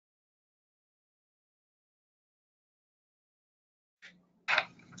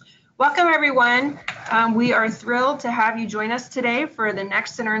Welcome, everyone. We are thrilled to have you join us today for the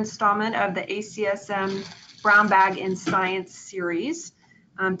next in our installment of the ACSM Brown Bag in Science series.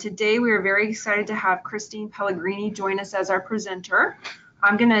 Today, we are very excited to have Christine Pellegrini join us as our presenter.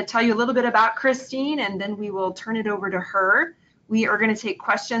 I'm going to tell you a little bit about Christine, and then we will turn it over to her. We are going to take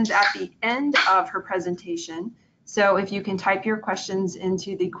questions at the end of her presentation. So if you can type your questions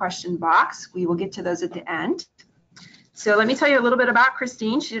into the question box, we will get to those at the end. So let me tell you a little bit about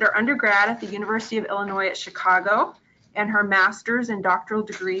Christine. She did her undergrad at the University of Illinois at Chicago and her master's and doctoral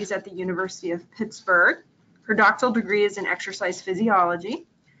degrees at the University of Pittsburgh. Her doctoral degree is in exercise physiology.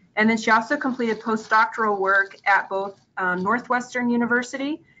 And then she also completed postdoctoral work at both Northwestern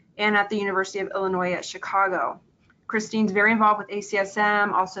University and at the University of Illinois at Chicago. Christine's very involved with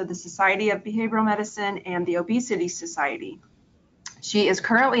ACSM, also the Society of Behavioral Medicine and the Obesity Society. She is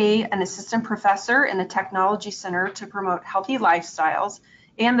currently an assistant professor in the Technology Center to Promote Healthy Lifestyles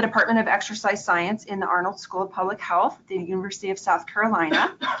and the Department of Exercise Science in the Arnold School of Public Health at the University of South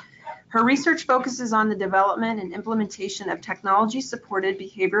Carolina. Her research focuses on the development and implementation of technology-supported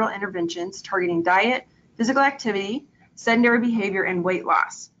behavioral interventions targeting diet, physical activity, sedentary behavior, and weight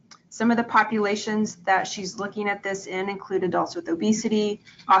loss. Some of the populations that she's looking at this in include adults with obesity,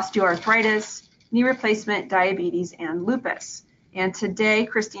 osteoarthritis, knee replacement, diabetes, and lupus. And today,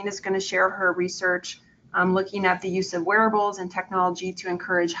 Christine is going to share her research looking at the use of wearables and technology to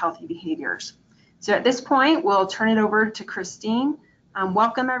encourage healthy behaviors. So at this point, we'll turn it over to Christine.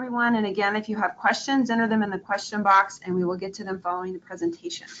 Welcome, everyone. And again, if you have questions, enter them in the question box, and we will get to them following the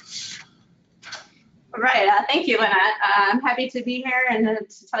presentation. All right. Thank you, Lynette. I'm happy to be here and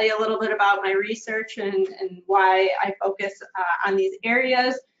to tell you a little bit about my research and why I focus on these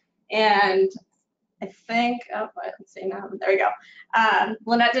areas. And I think, oh, let's see now, there we go.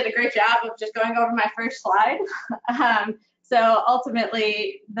 Lynette did a great job of just going over my first slide. So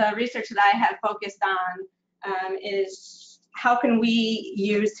ultimately, the research that I have focused on is how can we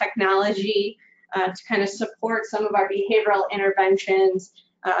use technology to kind of support some of our behavioral interventions,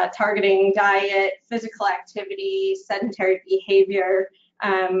 targeting diet, physical activity, sedentary behavior.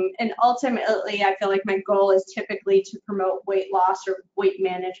 And ultimately, I feel like my goal is typically to promote weight loss or weight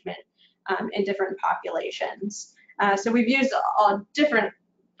management in different populations. So we've used different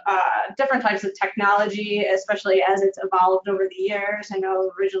types of technology, especially as it's evolved over the years. I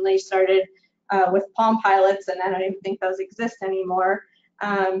know originally started with Palm Pilots, and I don't even think those exist anymore.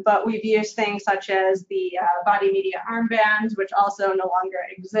 But we've used things such as the body media armbands, which also no longer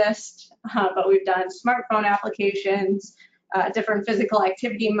exist. But we've done smartphone applications, different physical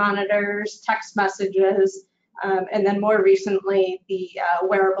activity monitors, text messages, and then more recently the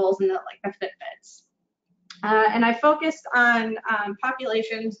wearables and the Fitbits. And I focused on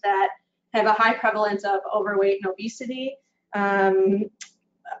populations that have a high prevalence of overweight and obesity.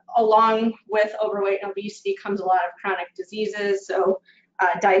 Along with overweight and obesity comes a lot of chronic diseases. So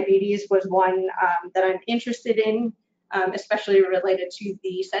diabetes was one that I'm interested in, especially related to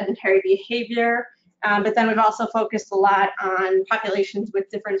the sedentary behavior. But then we've also focused a lot on populations with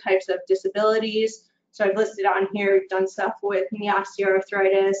different types of disabilities. So I've listed on here, we've done stuff with knee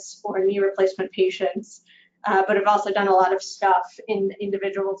osteoarthritis or knee replacement patients, but I've also done a lot of stuff in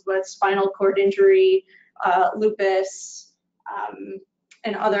individuals with spinal cord injury, lupus,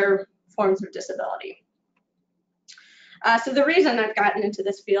 and other forms of disability. So the reason I've gotten into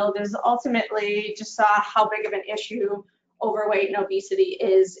this field is ultimately just saw how big of an issue overweight and obesity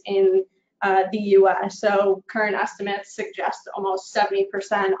is in the US. So current estimates suggest almost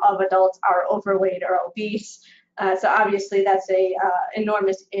 70% of adults are overweight or obese. So obviously that's a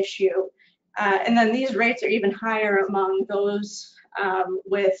enormous issue. And then these rates are even higher among those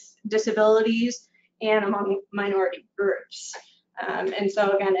with disabilities and among minority groups. And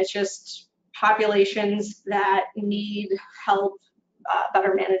so again, it's just populations that need help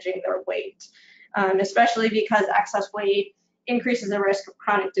better managing their weight, especially because excess weight increases the risk of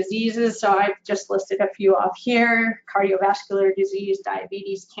chronic diseases. So I've just listed a few off here: cardiovascular disease,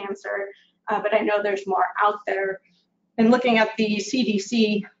 diabetes, cancer, but I know there's more out there. And looking at the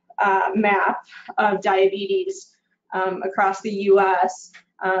CDC map of diabetes across the US,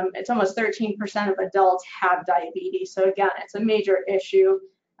 it's almost 13% of adults have diabetes. So again, it's a major issue.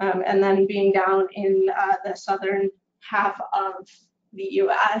 And then being down in the southern half of the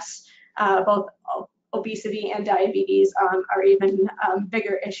US, both obesity and diabetes are even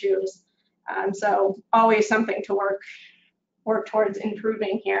bigger issues. So always something to work towards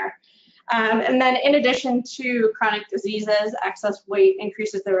improving here. And then in addition to chronic diseases, excess weight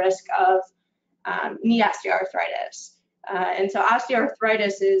increases the risk of knee osteoarthritis. And so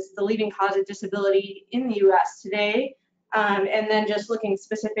osteoarthritis is the leading cause of disability in the US today. And then just looking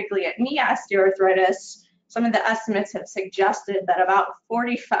specifically at knee osteoarthritis, some of the estimates have suggested that about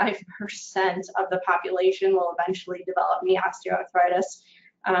 45% of the population will eventually develop knee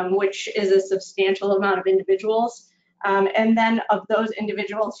osteoarthritis, which is a substantial amount of individuals. And then of those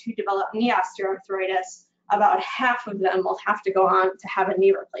individuals who develop knee osteoarthritis, about half of them will have to go on to have a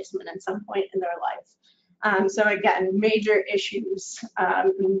knee replacement at some point in their life. So again, major issues,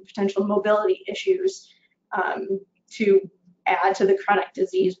 potential mobility issues to add to the chronic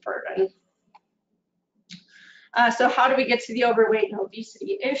disease burden. So how do we get to the overweight and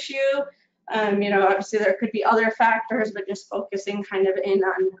obesity issue? Obviously there could be other factors, but just focusing kind of in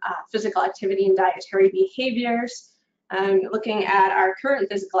on physical activity and dietary behaviors. Looking at our current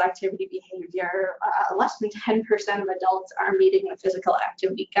physical activity behavior, less than 10% of adults are meeting the physical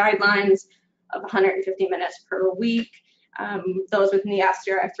activity guidelines of 150 minutes per week. Those with knee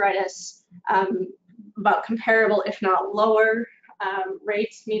osteoarthritis, about comparable, if not lower,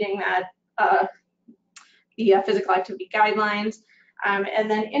 rates meeting that the physical activity guidelines.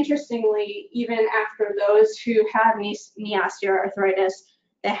 And then interestingly, even after those who have knee osteoarthritis,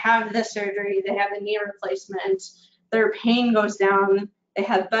 they have the surgery, they have the knee replacement, their pain goes down, they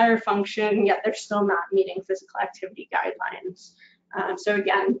have better function, yet they're still not meeting physical activity guidelines. So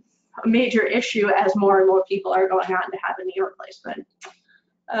again, a major issue as more and more people are going on to have a knee replacement.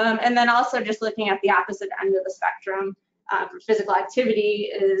 And then also just looking at the opposite end of the spectrum for physical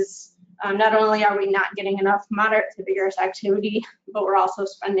activity is not only are we not getting enough moderate to vigorous activity, but we're also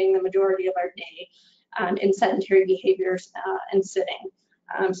spending the majority of our day in sedentary behaviors and sitting.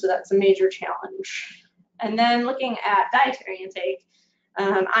 So that's a major challenge. And then looking at dietary intake,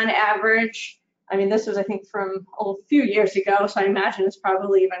 on average, I mean, this was, I think, from a few years ago, so I imagine it's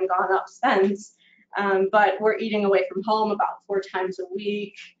probably even gone up since, but we're eating away from home about 4 times a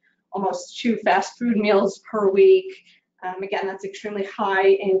week, almost 2 fast food meals per week. Again, that's extremely high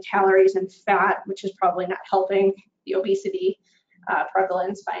in calories and fat, which is probably not helping the obesity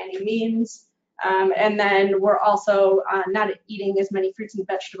prevalence by any means. And then we're also not eating as many fruits and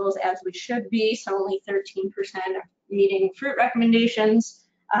vegetables as we should be, so only 13% are meeting fruit recommendations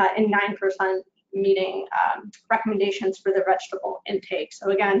and 9% meeting recommendations for the vegetable intake.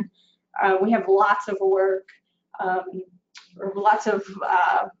 So again, we have lots of work, lots of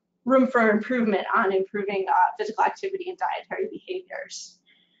room for improvement on improving physical activity and dietary behaviors.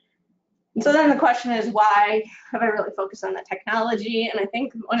 And so then the question is, why have I really focused on the technology? And I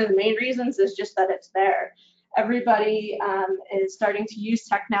think one of the main reasons is just that it's there. Everybody is starting to use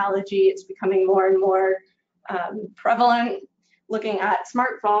technology. It's becoming more and more prevalent. Looking at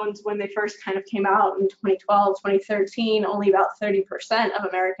smartphones, when they first kind of came out in 2012, 2013, only about 30% of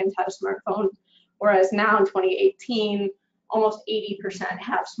Americans had a smartphone, whereas now in 2018, almost 80%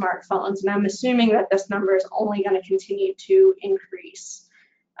 have smartphones. And I'm assuming that this number is only going to continue to increase.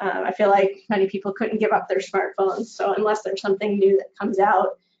 I feel like many people couldn't give up their smartphones, so unless there's something new that comes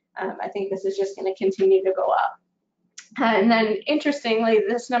out, I think this is just going to continue to go up. And then interestingly,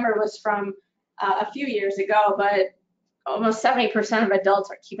 this number was from a few years ago, but almost 70% of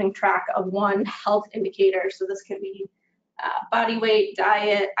adults are keeping track of one health indicator. So this can be body weight,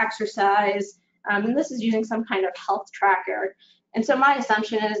 diet, exercise, and this is using some kind of health tracker. And so my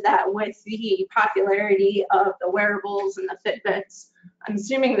assumption is that with the popularity of the wearables and the Fitbits, I'm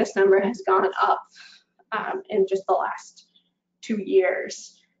assuming this number has gone up in just the last 2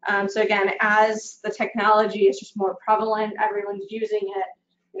 years. So again, as the technology is just more prevalent, everyone's using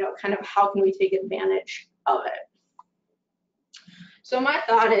it, kind of how can we take advantage of it? So my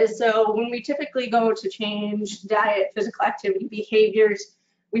thought is, so when we typically go to change diet, physical activity behaviors,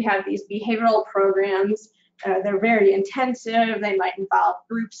 we have these behavioral programs. They're very intensive. They might involve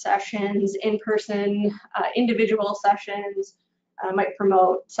group sessions, in-person, individual sessions, might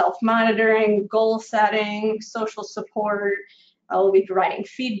promote self-monitoring, goal setting, social support. We'll be providing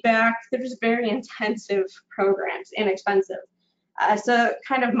feedback. They're just very intensive programs, inexpensive. So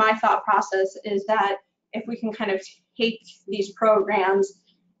kind of my thought process is that if we can kind of take these programs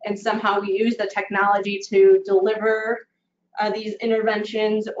and somehow we use the technology to deliver these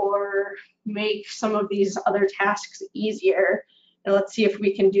interventions or make some of these other tasks easier, and let's see if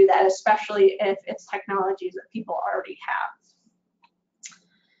we can do that, especially if it's technologies that people already have.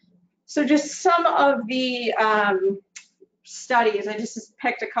 So just some of the studies, I just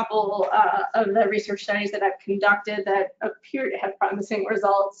picked a couple of the research studies that I've conducted that appear to have promising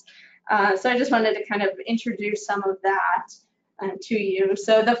results. So I just wanted to kind of introduce some of that to you.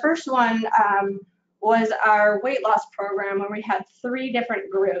 So the first one was our weight loss program, where we had 3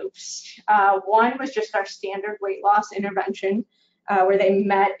 different groups. One was just our standard weight loss intervention, where they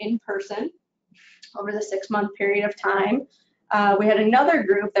met in person. over the 6-month period of time. We had another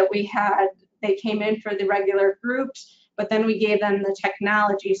group that they came in for the regular groups, but then we gave them the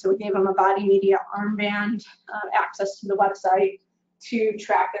technology. So we gave them a body media armband, access to the website to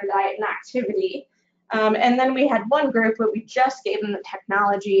track their diet and activity. And then we had one group where we just gave them the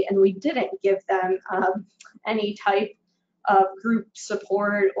technology and we didn't give them any type of group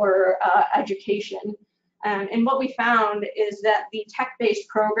support or education. And what we found is that the tech-based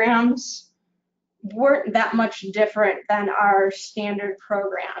programs weren't that much different than our standard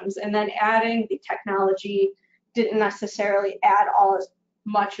programs. And then adding the technology didn't necessarily add all as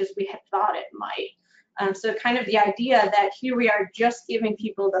much as we had thought it might. So kind of the idea that here we are just giving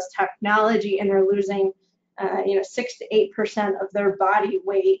people this technology and they're losing 6 to 8% of their body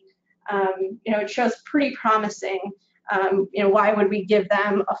weight, it shows pretty promising. Why would we give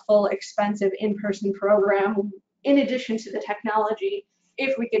them a full expensive in-person program in addition to the technology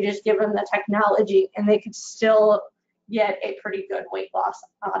if we could just give them the technology and they could still get a pretty good weight loss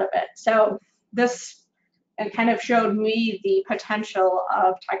out of it? So this kind of showed me the potential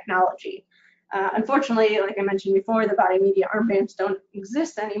of technology. Unfortunately, like I mentioned before, the body media armbands don't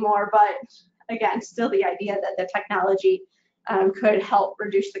exist anymore, but again, still the idea that the technology could help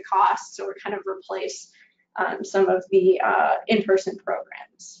reduce the costs or kind of replace some of the in-person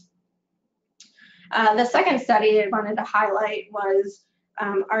programs. The second study I wanted to highlight was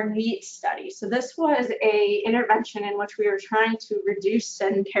our NEAT study. So this was an intervention in which we were trying to reduce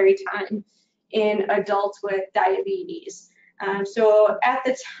sedentary time in adults with diabetes. So at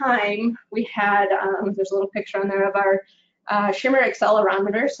the time we had, there's a little picture on there of our Shimmer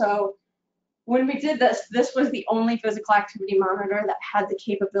accelerometer. So when we did this, this was the only physical activity monitor that had the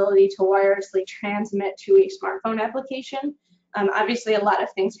capability to wirelessly transmit to a smartphone application. Obviously, a lot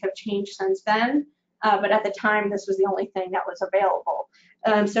of things have changed since then, but at the time, this was the only thing that was available.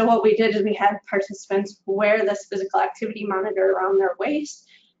 So what we did is we had participants wear this physical activity monitor around their waist,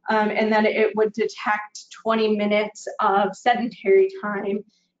 and then it would detect 20 minutes of sedentary time.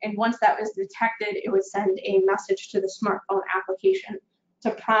 And once that was detected, it would send a message to the smartphone application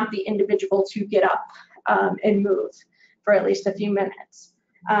to prompt the individual to get up and move for at least a few minutes.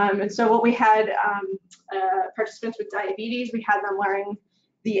 And so what we had, participants with diabetes, we had them wearing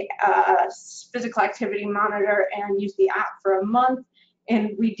the physical activity monitor and use the app for a month,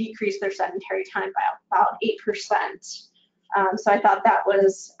 and we decreased their sedentary time by about 8%. So I thought that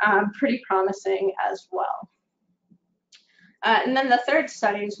was pretty promising as well. And then the third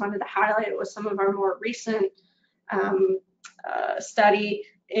study I just wanted to highlight was some of our more recent study,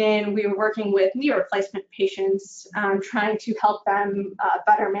 and we were working with knee replacement patients, trying to help them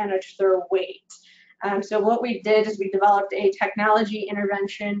better manage their weight. So what we did is we developed a technology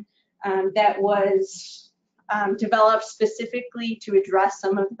intervention that was developed specifically to address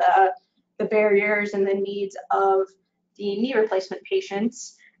some of the barriers and the needs of the knee replacement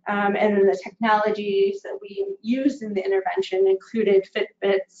patients. And then the technologies that we used in the intervention included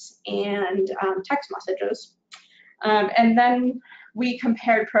Fitbits and text messages. And then we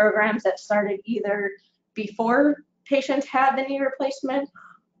compared programs that started either before patients had the knee replacement,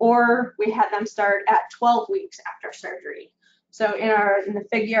 or we had them start at 12 weeks after surgery. So in the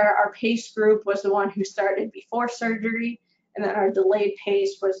figure, our PACE group was the one who started before surgery, and then our delayed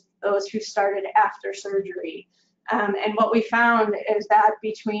PACE was those who started after surgery. And what we found is that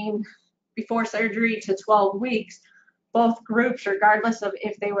between before surgery to 12 weeks, both groups, regardless of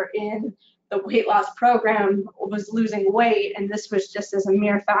if they were in the weight loss program, was losing weight. And this was just as a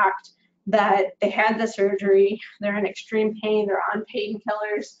mere fact that they had the surgery, they're in extreme pain, they're on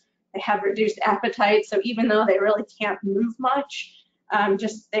painkillers, they have reduced appetite. So even though they really can't move much,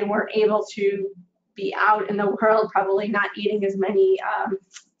 just they weren't able to be out in the world, probably not eating as many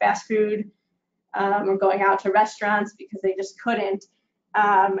fast food or going out to restaurants because they just couldn't.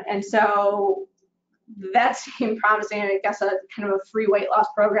 And so that seemed promising. I guess a kind of a free weight loss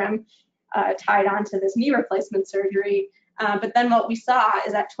program tied onto this knee replacement surgery. But then what we saw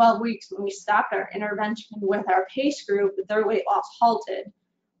is at 12 weeks, when we stopped our intervention with our PACE group, their weight loss halted.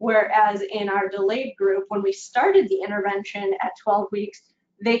 Whereas in our delayed group, when we started the intervention at 12 weeks,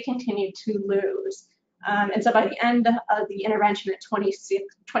 they continued to lose. And so by the end of the intervention at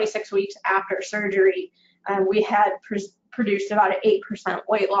 26 weeks after surgery, we had produced about an 8%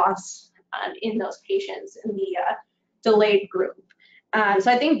 weight loss in those patients in the delayed group.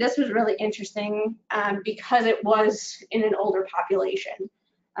 So I think this was really interesting because it was in an older population.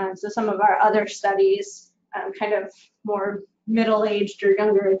 So some of our other studies, kind of more middle-aged or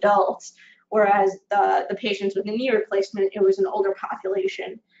younger adults, whereas the patients with the knee replacement, it was an older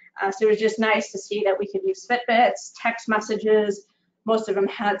population. So it was just nice to see that we could use Fitbits, text messages, Most of them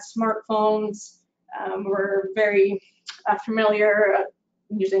had smartphones, were very familiar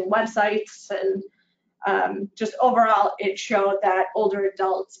using websites, and just overall it showed that older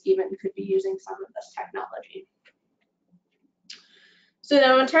adults even could be using some of this technology. So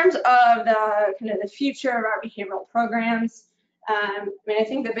now in terms of the future of our behavioral programs, I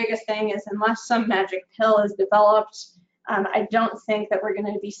think the biggest thing is unless some magic pill is developed, I don't think that we're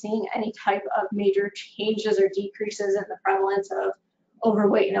going to be seeing any type of major changes or decreases in the prevalence of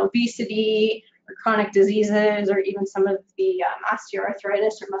overweight and obesity or chronic diseases, or even some of the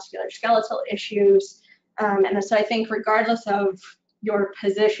osteoarthritis or musculoskeletal issues. And so I think regardless of your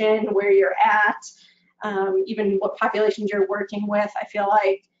position, where you're at, even what populations you're working with, I feel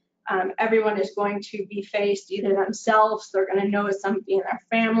like everyone is going to be faced either themselves, they're going to know somebody in their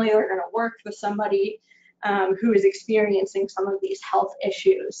family, they're going to work with somebody who is experiencing some of these health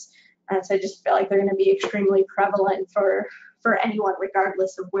issues. And so I just feel like they're going to be extremely prevalent for anyone,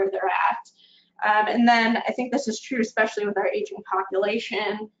 regardless of where they're at. And then I think this is true, especially with our aging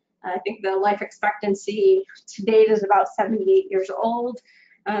population. I think the life expectancy to date is about 78 years old.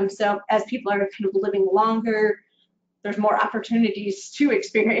 So as people are kind of living longer, there's more opportunities to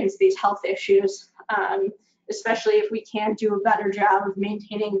experience these health issues, especially if we can do a better job of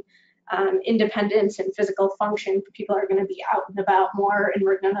maintaining independence and physical function. People are going to be out and about more, and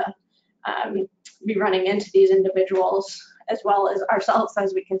we're going to be running into these individuals as well as ourselves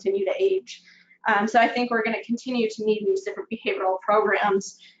as we continue to age. So I think we're going to continue to need these different behavioral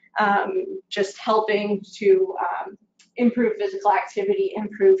programs, just helping to improve physical activity,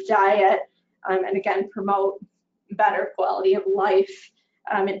 improve diet, and again, promote better quality of life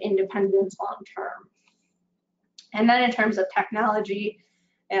and independence long term. And then in terms of technology,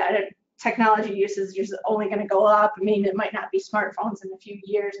 technology use is just only going to go up. I mean, it might not be smartphones in a few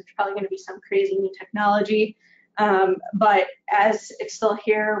years. It's probably going to be some crazy new technology. But as it's still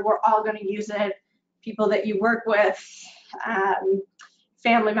here, we're all going to use it. People that you work with,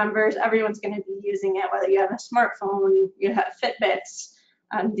 family members, everyone's going to be using it, whether you have a smartphone, you have Fitbits,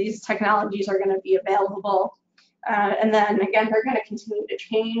 these technologies are going to be available. And then again, they're going to continue to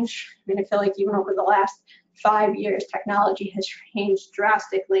change. I mean, I feel like even over the last 5 years, technology has changed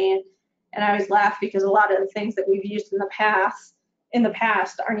drastically. And I always laugh because a lot of the things that we've used in the past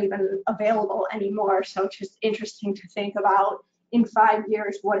aren't even available anymore. So it's just interesting to think about in 5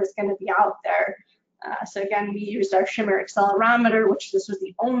 years what is going to be out there. So again, we used our Shimmer accelerometer, which this was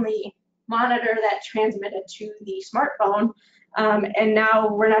the only monitor that transmitted to the smartphone. And now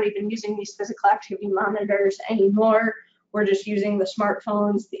we're not even using these physical activity monitors anymore. We're just using the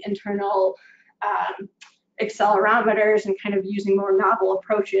smartphones, the internal accelerometers, and kind of using more novel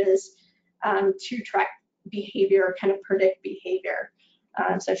approaches to track behavior, kind of predict behavior.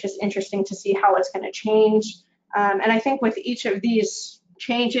 So it's just interesting to see how it's going to change. And I think with each of these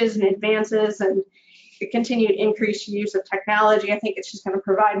changes and advances and the continued increased use of technology, I think it's just going to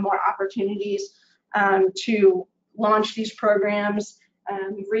provide more opportunities to launch these programs,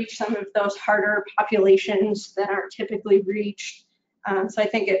 reach some of those harder populations that aren't typically reached. So I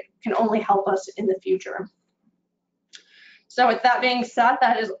think it can only help us in the future. So with that being said,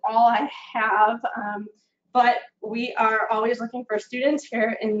 that is all I have. But we are always looking for students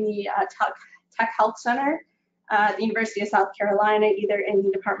here in the TecHealth Center at the University of South Carolina, either in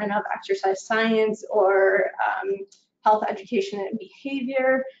the Department of Exercise Science or Health Education and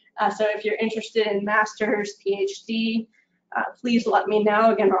Behavior. So if you're interested in master's, PhD, please let me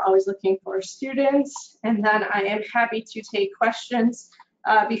know. Again, we're always looking for students. And then I am happy to take questions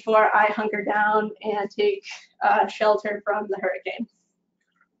before I hunker down and take shelter from the hurricane.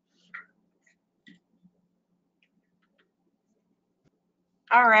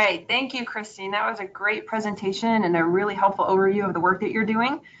 All right, thank you, Christine. That was a great presentation and a really helpful overview of the work that you're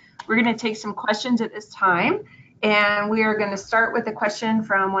doing. We're going to take some questions at this time, and we are going to start with a question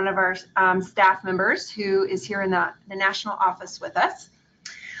from one of our staff members who is here in the national office with us.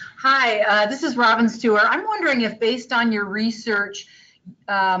 Hi, this is Robin Stewart. I'm wondering if, based on your research,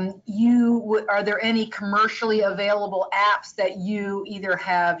 are there any commercially available apps that you either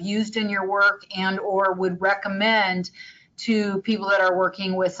have used in your work and or would recommend to people that are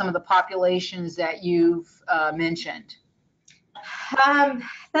working with some of the populations that you've mentioned?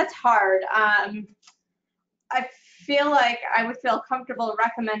 That's hard. I feel like I would feel comfortable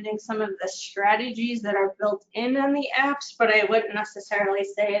recommending some of the strategies that are built in the apps, but I wouldn't necessarily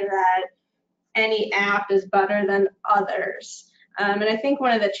say that any app is better than others. And I think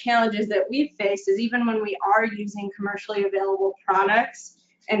one of the challenges that we've faced is even when we are using commercially available products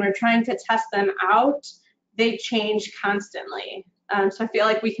and we're trying to test them out, they change constantly. So I feel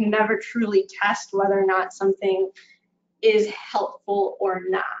like we can never truly test whether or not something is helpful or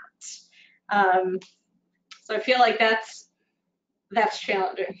not. So I feel like that's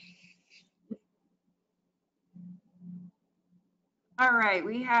challenging. All right,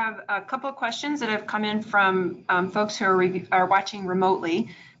 we have a couple of questions that have come in from folks who are watching remotely.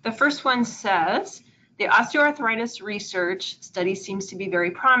 The first one says, the osteoarthritis research study seems to be very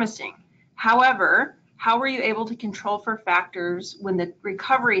promising. However, how were you able to control for factors when the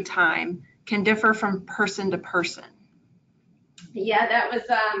recovery time can differ from person to person? Yeah, that was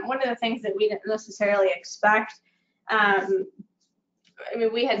one of the things that we didn't necessarily expect. I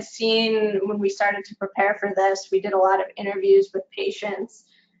mean, we had seen when we started to prepare for this, we did a lot of interviews with patients,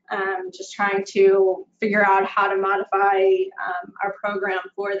 just trying to figure out how to modify our program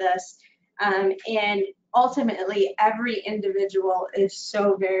for this. And ultimately, every individual is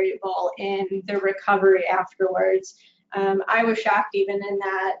so variable in their recovery afterwards. I was shocked even in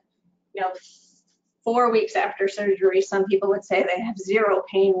that, 4 weeks after surgery, some people would say they have zero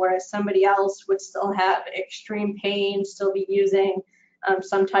pain, whereas somebody else would still have extreme pain, still be using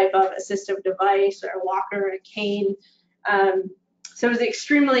some type of assistive device or a walker or a cane. So it was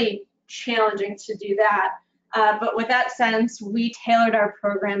extremely challenging to do that. But with that sense, we tailored our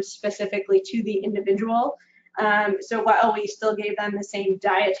program specifically to the individual. So while we still gave them the same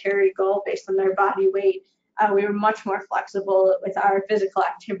dietary goal based on their body weight, we were much more flexible with our physical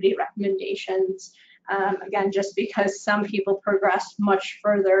activity recommendations. Again, just because some people progressed much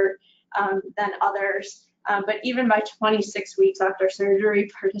further than others. But even by 26 weeks after surgery,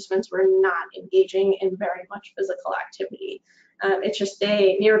 participants were not engaging in very much physical activity. It's just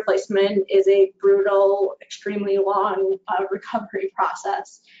knee replacement is a brutal, extremely long recovery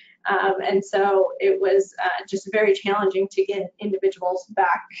process. And so it was just very challenging to get individuals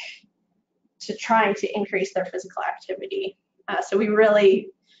back to trying to increase their physical activity. So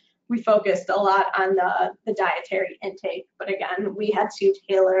we focused a lot on the dietary intake, but again, we had to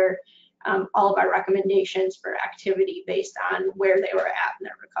tailor all of our recommendations for activity based on where they were at in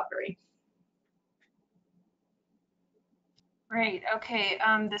their recovery. Great. Okay.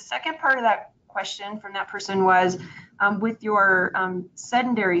 The second part of that question from that person was, with your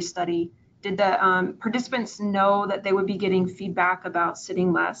sedentary study, did the participants know that they would be getting feedback about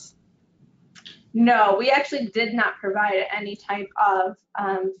sitting less? No, we actually did not provide any type of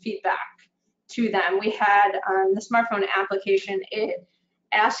feedback to them. We had the smartphone application. It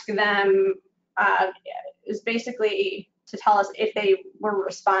asked them, is basically to tell us if they were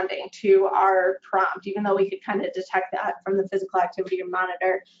responding to our prompt, even though we could kind of detect that from the physical activity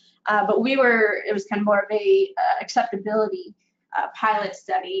monitor. But it was kind of more of a acceptability pilot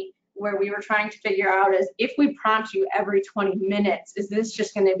study where we were trying to figure out is if we prompt you every 20 minutes, is this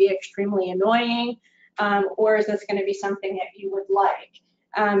just going to be extremely annoying, or is this going to be something that you would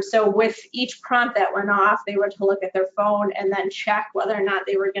like? So with each prompt that went off, they were to look at their phone and then check whether or not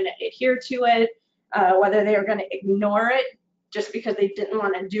they were going to adhere to it, whether they were going to ignore it just because they didn't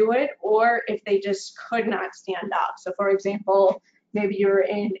want to do it, or if they just could not stand up. So for example, maybe you're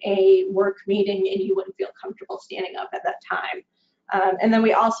in a work meeting and you wouldn't feel comfortable standing up at that time. And then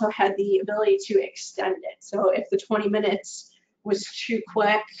we also had the ability to extend it. So if the 20 minutes was too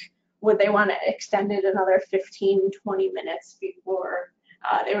quick, would they want to extend it another 15, 20 minutes before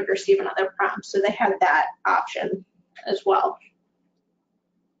they would receive another prompt? So they had that option as well.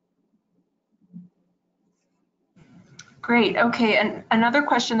 Great. Okay. And another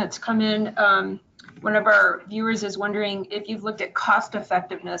question that's come in, one of our viewers is wondering if you've looked at cost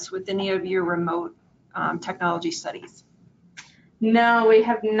effectiveness with any of your remote technology studies. No, we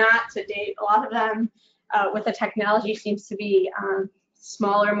have not to date. A lot of them with the technology seems to be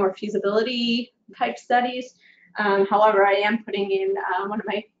smaller, more feasibility type studies. However, I am putting in one of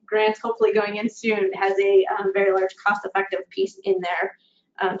my grants, hopefully going in soon, has a very large cost-effective piece in there.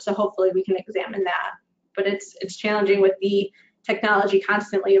 So hopefully we can examine that. But it's challenging with the technology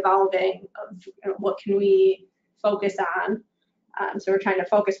constantly evolving. What can we focus on? So we're trying to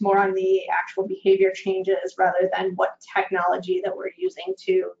focus more on the actual behavior changes rather than what technology that we're using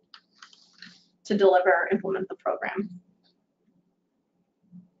to deliver or implement the program.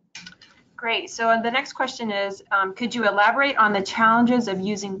 Great. So the next question is, could you elaborate on the challenges of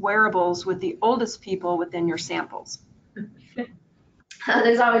using wearables with the oldest people within your samples?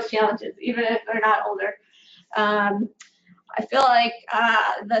 There's always challenges, even if they're not older. I feel like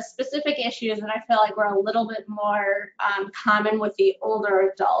the specific issues that I feel like were a little bit more common with the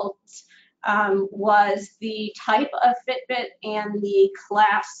older adults was the type of Fitbit and the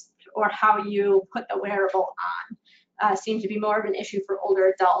clasp or how you put the wearable on seemed to be more of an issue for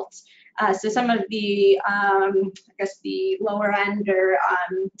older adults. So some of the, I guess the lower end or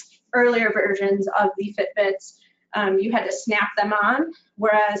earlier versions of the Fitbits you had to snap them on,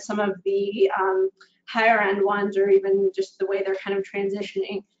 whereas some of the higher end ones, or even just the way they're kind of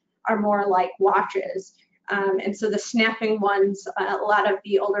transitioning, are more like watches. And so the snapping ones, a lot of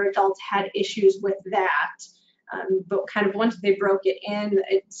the older adults had issues with that. But kind of once they broke it in,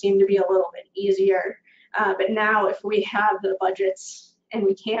 it seemed to be a little bit easier. But now if we have the budgets and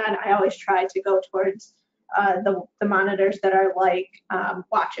we can, I always try to go towards the monitors that are like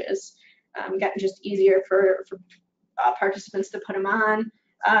watches. Getting just easier for participants to put them on.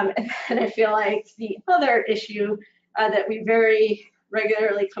 And I feel like the other issue that we very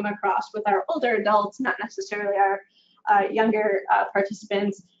regularly come across with our older adults, not necessarily our younger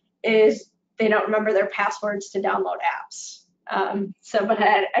participants, is they don't remember their passwords to download apps. But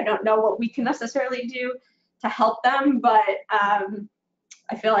I don't know what we can necessarily do to help them, but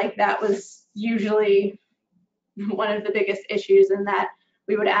I feel like that was usually one of the biggest issues, in that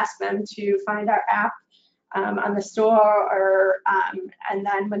we would ask them to find our app on the store, and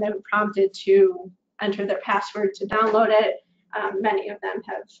then when they were prompted to enter their password to download it, many of them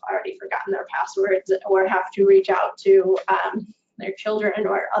have already forgotten their passwords or have to reach out to their children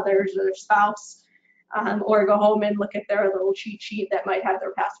or others or their spouse, or go home and look at their little cheat sheet that might have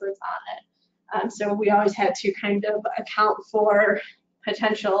their passwords on it. So we always had to kind of account for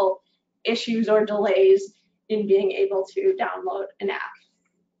potential issues or delays in being able to download an app.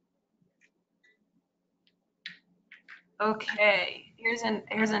 Okay, here's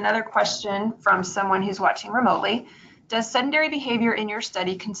another question from someone who's watching remotely. Does sedentary behavior in your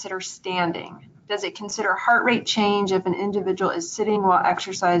study consider standing? Does it consider heart rate change if an individual is sitting while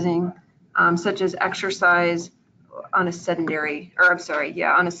exercising, such as exercise on a sedentary, or I'm sorry,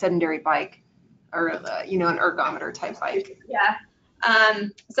 yeah, on a sedentary bike, or an ergometer type bike? Yeah.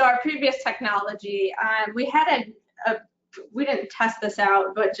 So our previous technology, we had we didn't test this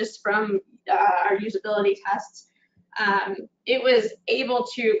out, but just from our usability tests, it was able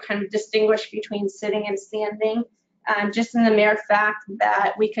to kind of distinguish between sitting and standing, just in the mere fact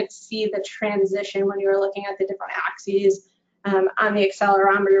that we could see the transition when you were looking at the different axes on the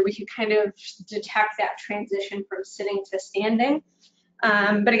accelerometer. We could kind of detect that transition from sitting to standing.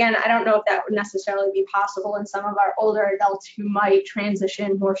 But again, I don't know if that would necessarily be possible in some of our older adults who might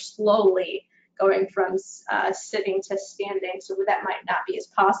transition more slowly going from sitting to standing, so that might not be as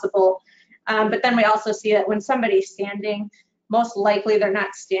possible. But then we also see that when somebody's standing, most likely they're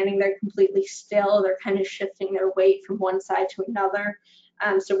not standing, they're completely still, they're kind of shifting their weight from one side to another.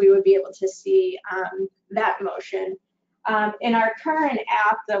 So we would be able to see that motion. In our current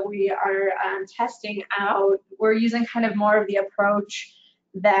app that we are testing out, we're using kind of more of the approach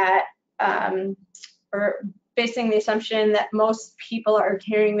that, or basing the assumption that most people are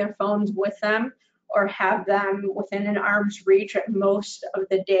carrying their phones with them or have them within an arm's reach at most of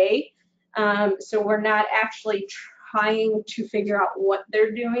the day. So we're not actually trying to figure out what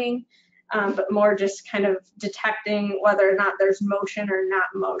they're doing, but more just kind of detecting whether or not there's motion or not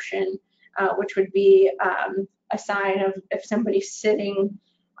motion, which would be a sign of if somebody's sitting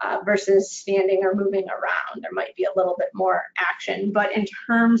versus standing or moving around. There might be a little bit more action. But in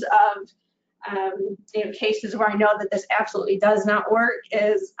terms of cases where I know that this absolutely does not work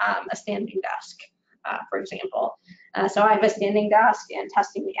is a standing desk, for example. So I have a standing desk, and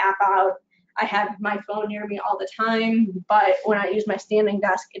testing the app out, I have my phone near me all the time, but when I use my standing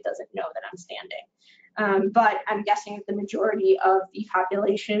desk, it doesn't know that I'm standing. But I'm guessing that the majority of the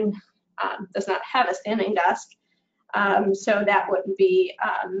population does not have a standing desk. So that wouldn't be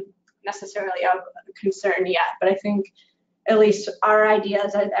necessarily of concern yet, but I think at least our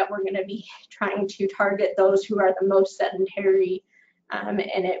ideas are that we're going to be trying to target those who are the most sedentary, and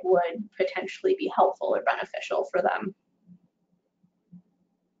it would potentially be helpful or beneficial for them.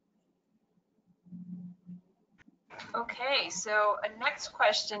 Okay, so a next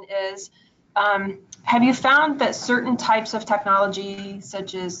question is, have you found that certain types of technology,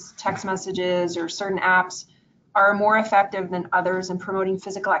 such as text messages or certain apps, are more effective than others in promoting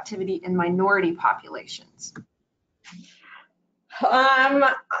physical activity in minority populations?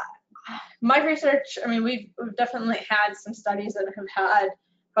 My research, I mean, we've definitely had some studies that have had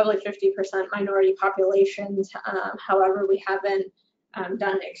probably 50% minority populations. However, we haven't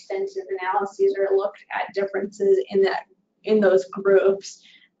done extensive analyses or looked at differences in those groups,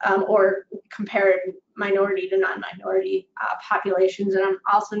 or compared minority to non-minority populations. And I'm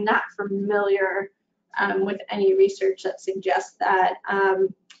also not familiar with any research that suggests that.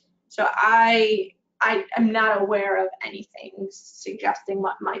 So I'm not aware of anything suggesting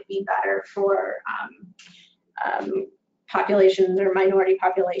what might be better for populations or minority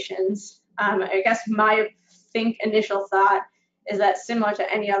populations. I guess my initial thought is that similar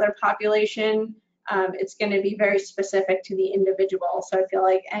to any other population, it's going to be very specific to the individual. So I feel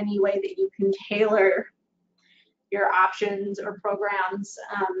like any way that you can tailor your options or programs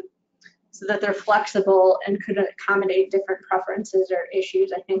so that they're flexible and could accommodate different preferences or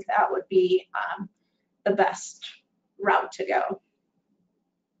issues, I think that would be the best route to go.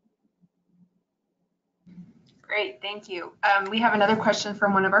 Great, thank you. We have another question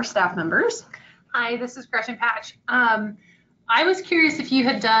from one of our staff members. Hi, this is Gretchen Patch. I was curious if you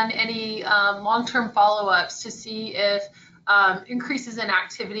had done any long-term follow-ups to see if increases in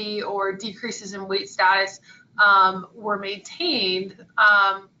activity or decreases in weight status were maintained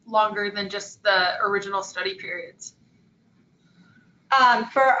longer than just the original study periods.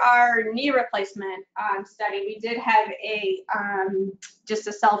 For our knee replacement study, we did have a just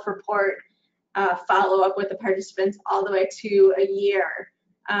a self-report follow-up with the participants all the way to a year.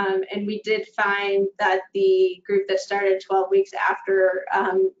 And we did find that the group that started 12 weeks after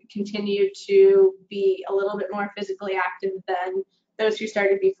continued to be a little bit more physically active than those who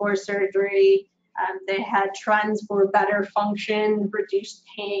started before surgery. They had trends for better function, reduced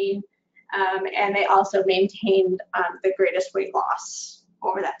pain, and they also maintained the greatest weight loss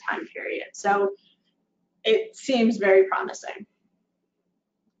over that time period. So it seems very promising.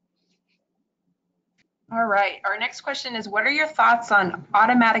 All right, our next question is, what are your thoughts on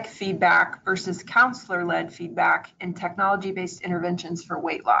automatic feedback versus counselor-led feedback and technology-based interventions for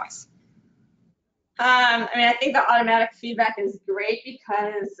weight loss? I mean, I think the automatic feedback is great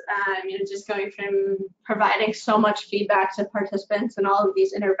because, you know, just going from providing so much feedback to participants and all of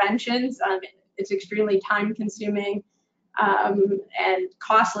these interventions, it's extremely time-consuming and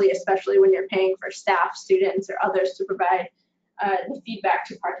costly, especially when you're paying for staff, students, or others to provide the feedback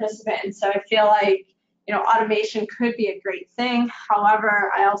to participants. So I feel like, you know, automation could be a great thing.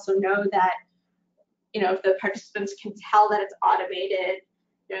 However, I also know that, you know, if the participants can tell that it's automated,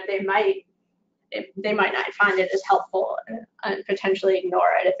 you know, they might not find it as helpful and potentially ignore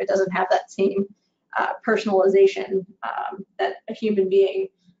it if it doesn't have that same personalization that a human being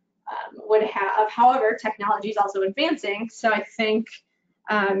would have. However, technology is also advancing, so I think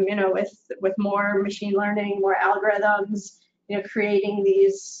you know, with more machine learning, more algorithms, you know, creating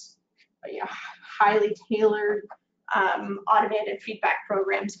these highly tailored automated feedback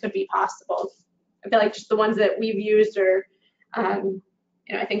programs could be possible. I feel like just the ones that we've used are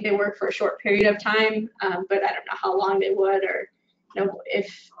you know, I think they work for a short period of time, but I don't know how long they would, or, you know,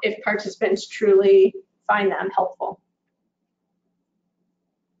 if participants truly find them helpful.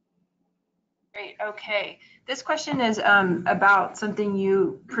 Great, okay. This question is about something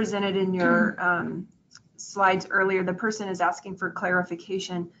you presented in your slides earlier. The person is asking for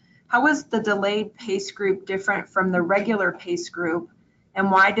clarification. How was the delayed PACE group different from the regular PACE group,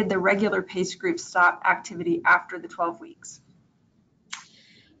 and why did the regular PACE group stop activity after the 12 weeks?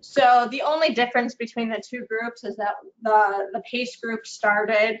 So the only difference between the two groups is that the PACE group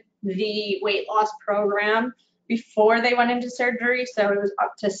started the weight loss program before they went into surgery. So it was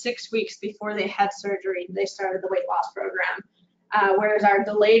up to 6 weeks before they had surgery, they started the weight loss program. Whereas our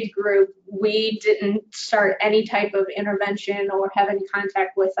delayed group, we didn't start any type of intervention or have any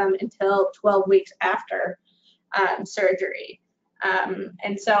contact with them until 12 weeks after surgery.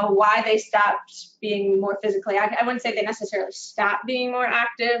 And so why they stopped being more physically active, I wouldn't say they necessarily stopped being more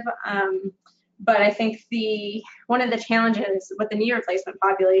active, but I think one of the challenges with the knee replacement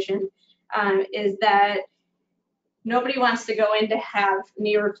population is that nobody wants to go in to have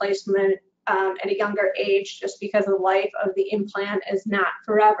knee replacement at a younger age just because the life of the implant is not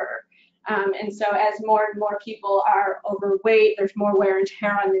forever. And so as more and more people are overweight, there's more wear and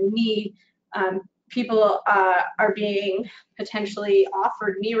tear on the knee, people are being potentially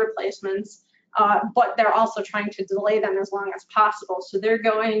offered knee replacements, but they're also trying to delay them as long as possible. So they're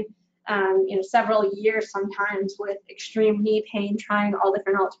going, you know, several years sometimes with extreme knee pain, trying all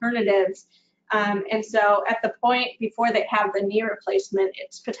different alternatives. And so at the point before they have the knee replacement,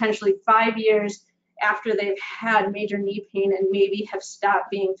 it's potentially 5 years after they've had major knee pain and maybe have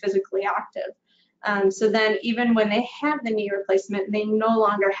stopped being physically active. So then even when they have the knee replacement, they no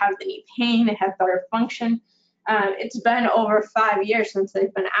longer have the knee pain, they have better function. It's been over 5 years since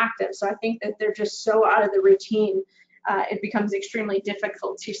they've been active. So I think that they're just so out of the routine, it becomes extremely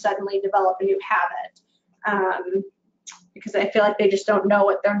difficult to suddenly develop a new habit because I feel like they just don't know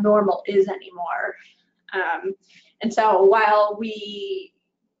what their normal is anymore. And so while we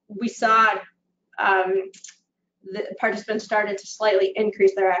saw the participants started to slightly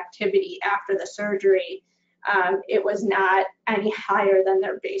increase their activity after the surgery, it was not any higher than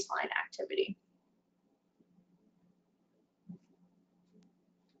their baseline activity.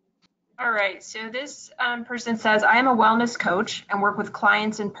 All right, so this person says, I am a wellness coach and work with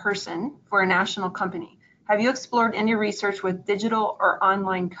clients in person for a national company. Have you explored any research with digital or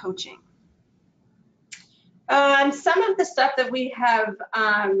online coaching? Some of the stuff that we have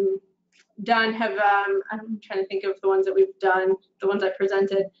done have, I'm trying to think of the ones that we've done, the ones I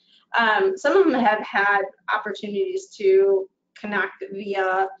presented. Some of them have had opportunities to connect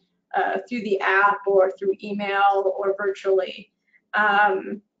via through the app or through email or virtually.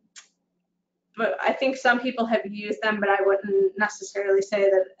 But I think some people have used them, but I wouldn't necessarily say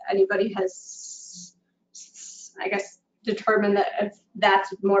that anybody has, I guess, determined that if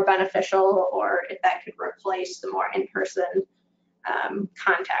that's more beneficial or if that could replace the more in-person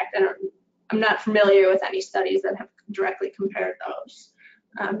contact. And I'm not familiar with any studies that have directly compared those.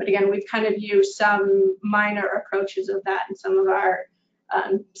 But again, we've kind of used some minor approaches of that in some of our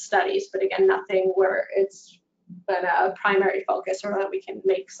studies, but again, nothing where it's been a primary focus or that we can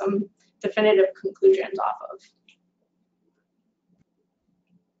make some definitive conclusions off of.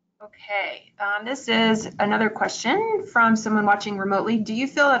 Okay, this is another question from someone watching remotely. Do you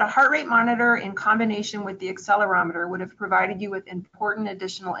feel that a heart rate monitor in combination with the accelerometer would have provided you with important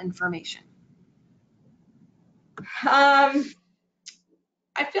additional information? I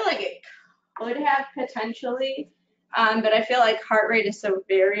feel like it could have potentially, but I feel like heart rate is so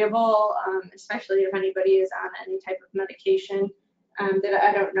variable, especially if anybody is on any type of medication, that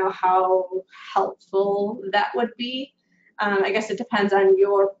I don't know how helpful that would be. I guess it depends on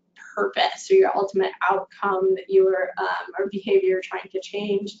your purpose or your ultimate outcome that you are, or behavior you're trying to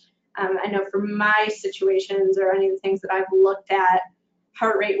change. I know for my situations or any of the things that I've looked at,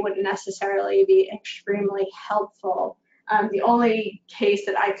 heart rate wouldn't necessarily be extremely helpful. The only case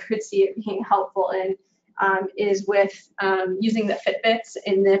that I could see it being helpful in is with using the Fitbits,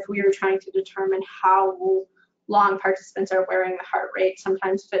 and if we were trying to determine how long participants are wearing the heart rate.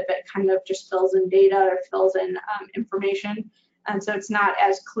 Sometimes Fitbit kind of just fills in data or fills in information, and so it's not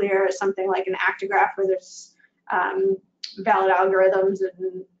as clear as something like an actigraph where there's valid algorithms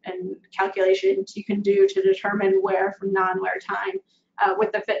and calculations you can do to determine wear from non-wear time.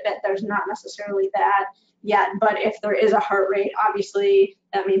 With the Fitbit, there's not necessarily that yet, but if there is a heart rate, obviously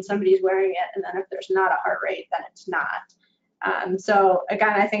that means somebody's wearing it, and then if there's not a heart rate, then it's not. So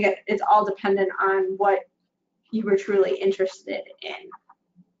again, I think it's all dependent on what you were truly interested in.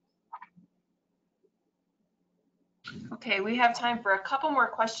 Okay, we have time for a couple more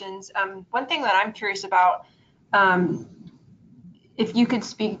questions. One thing that I'm curious about, if you could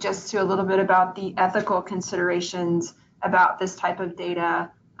speak just to a little bit about the ethical considerations about this type of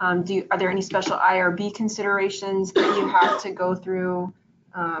data. Are there any special IRB considerations that you have to go through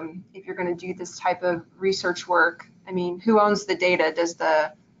if you're going to do this type of research work? I mean, who owns the data? Does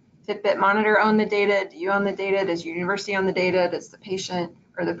the Fitbit monitor own the data? Do you own the data? Does your university own the data? Does the patient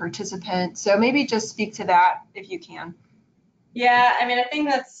or the participant? So maybe just speak to that if you can. Yeah, I mean, I think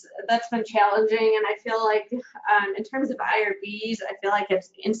that's been challenging, and I feel like in terms of IRBs, I feel like it's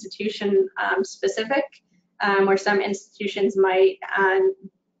institution specific, where some institutions might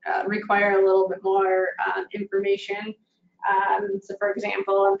require a little bit more information. So for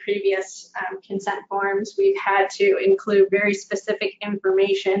example, on previous consent forms, we've had to include very specific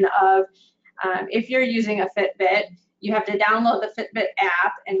information of if you're using a Fitbit, you have to download the Fitbit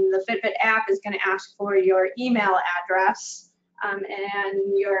app, and the Fitbit app is going to ask for your email address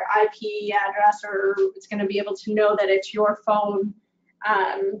and your IP address, or it's going to be able to know that it's your phone,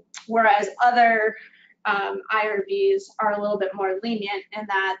 whereas other IRBs are a little bit more lenient in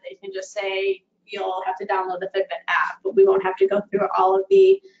that they can just say you'll have to download the Fitbit app, but we won't have to go through all of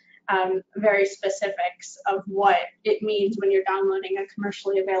the very specifics of what it means when you're downloading a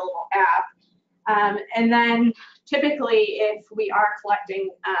commercially available app. And then typically if we are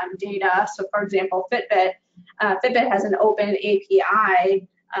collecting data, so for example, Fitbit has an open API,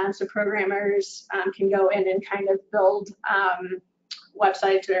 so programmers can go in and kind of build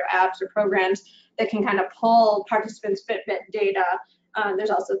websites or apps or programs that can kind of pull participants' Fitbit data. There's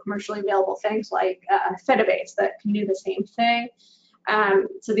also commercially available things like Fitabates that can do the same thing.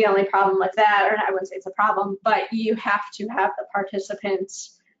 So the only problem with that, or I wouldn't say it's a problem, but you have to have the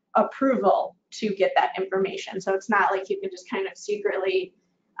participants' approval to get that information. So it's not like you can just kind of secretly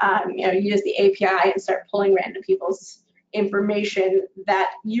use the API and start pulling random people's information.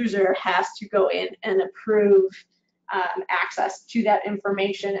 That user has to go in and approve access to that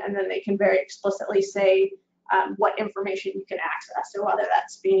information, and then they can very explicitly say what information you can access, so whether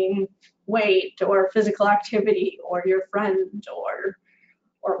that's being weight or physical activity or your friend or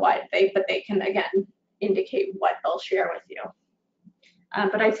what but they can again indicate what they'll share with you.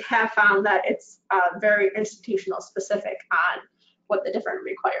 But I have found that it's very institutional specific on what the different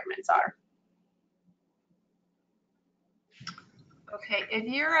requirements are. Okay, if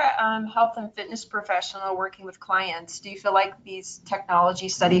you're a health and fitness professional working with clients, do you feel like these technology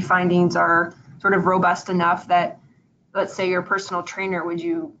study findings are sort of robust enough that, let's say you're a personal trainer, would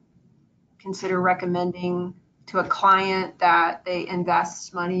you consider recommending to a client that they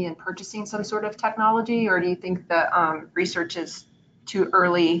invest money in purchasing some sort of technology, or do you think the research is too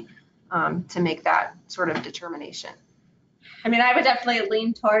early to make that sort of determination? I mean, I would definitely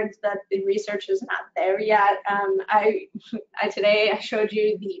lean towards that the research is not there yet. Today I showed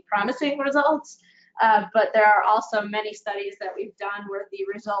you the promising results, but there are also many studies that we've done where the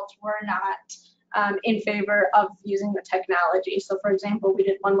results were not in favor of using the technology. So for example, we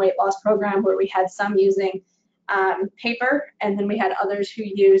did one weight loss program where we had some using paper, and then we had others who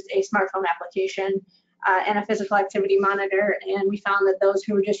used a smartphone application and a physical activity monitor, and we found that those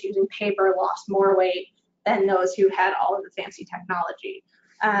who were just using paper lost more weight than those who had all of the fancy technology.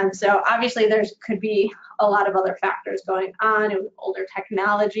 So obviously there could be a lot of other factors going on. It was older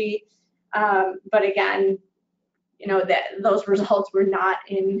technology, but again, you know, that those results were not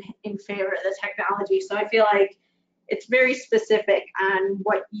in favor of the technology. So I feel like it's very specific on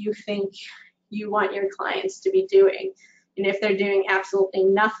what you think you want your clients to be doing. And if they're doing absolutely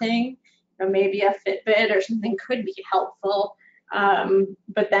nothing, you know, maybe a Fitbit or something could be helpful.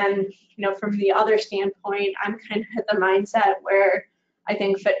 But then, you know, from the other standpoint, I'm kind of at the mindset where I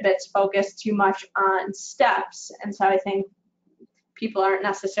think Fitbits focus too much on steps. And so I think people aren't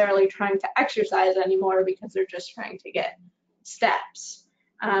necessarily trying to exercise anymore because they're just trying to get steps.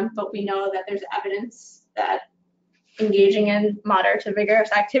 But we know that there's evidence that engaging in moderate to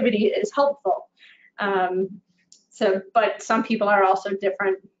vigorous activity is helpful. But some people are also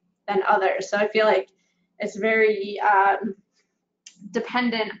different than others. So I feel like it's very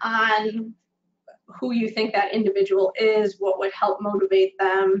dependent on who you think that individual is, what would help motivate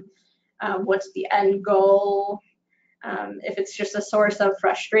them, what's the end goal. If it's just a source of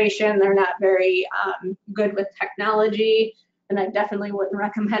frustration, they're not very good with technology, then I definitely wouldn't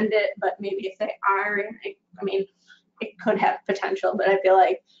recommend it. But maybe if they are, I mean, it could have potential, but I feel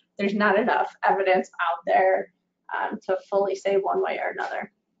like there's not enough evidence out there to fully say one way or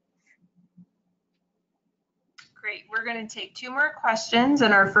another. Great. We're going to take 2 more questions,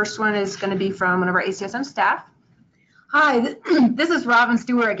 and our first one is going to be from one of our ACSM staff. Hi, this is Robin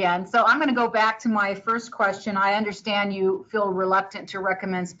Stewart again. So I'm going to go back to my first question. I understand you feel reluctant to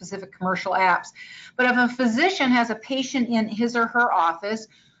recommend specific commercial apps, but if a physician has a patient in his or her office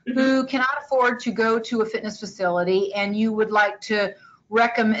who cannot afford to go to a fitness facility, and you would like to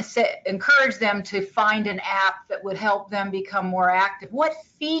encourage them to find an app that would help them become more active, what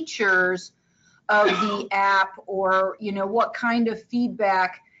features of the app, or what kind of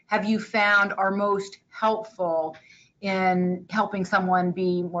feedback have you found are most helpful in helping someone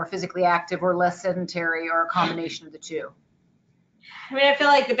be more physically active or less sedentary, or a combination of the two? I mean, I feel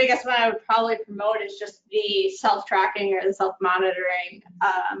like the biggest one I would probably promote is just the self-tracking or the self-monitoring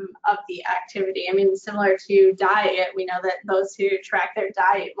of the activity. I mean, similar to diet, we know that those who track their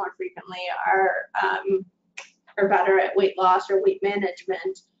diet more frequently are better at weight loss or weight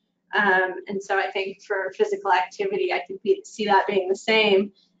management. And so I think for physical activity, I could see that being the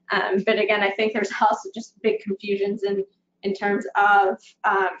same. But again, I think there's also just big confusions in terms of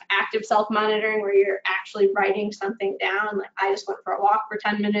active self-monitoring, where you're actually writing something down. Like, I just went for a walk for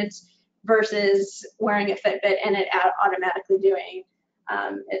 10 minutes versus wearing a Fitbit and it automatically doing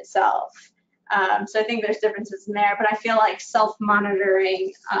itself. So I think there's differences in there, but I feel like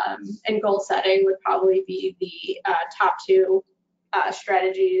self-monitoring and goal setting would probably be the top 2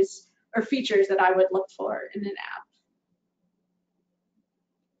 strategies or features that I would look for in an app.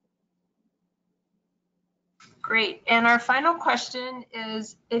 Great. And our final question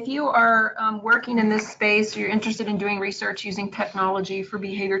is, if you are working in this space, or you're interested in doing research using technology for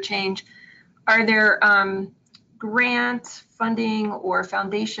behavior change, are there grant funding or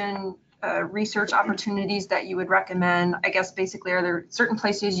foundation research opportunities that you would recommend? I guess basically, are there certain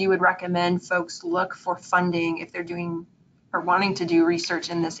places you would recommend folks look for funding if they're doing or wanting to do research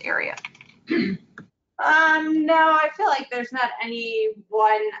in this area? No, I feel like there's not any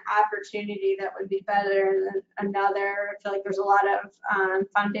one opportunity that would be better than another. I feel like there's a lot of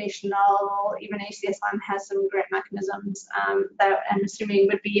foundational, even ACSM has some grant mechanisms that I'm assuming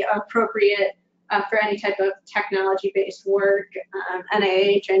would be appropriate for any type of technology-based work.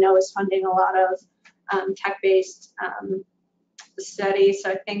 NIH, I know, is funding a lot of tech-based studies.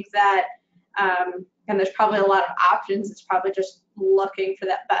 So I think that, and there's probably a lot of options. It's probably just looking for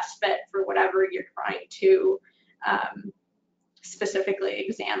that best fit for whatever you're trying to specifically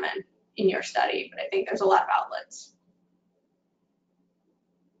examine in your study. But I think there's a lot of outlets.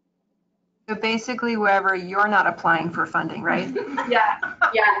 So basically, wherever you're not applying for funding, right? Yeah,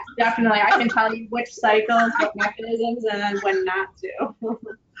 definitely. I can tell you which cycles, what mechanisms, and then when not to.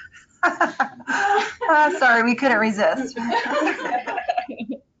 Sorry, we couldn't resist.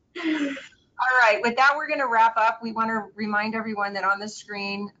 All right, with that, we're going to wrap up. We want to remind everyone that on the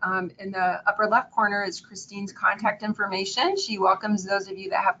screen in the upper left corner is Christine's contact information. She welcomes those of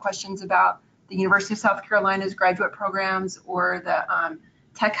you that have questions about the University of South Carolina's graduate programs or the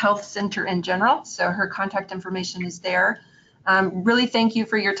TecHealth Center in general. So her contact information is there. Really thank you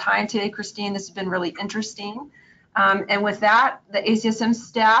for your time today, Christine. This has been really interesting. And with that, the ACSM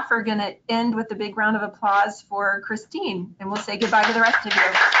staff are going to end with a big round of applause for Christine, and we'll say goodbye to the rest of you.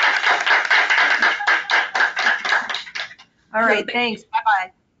 All right, thanks.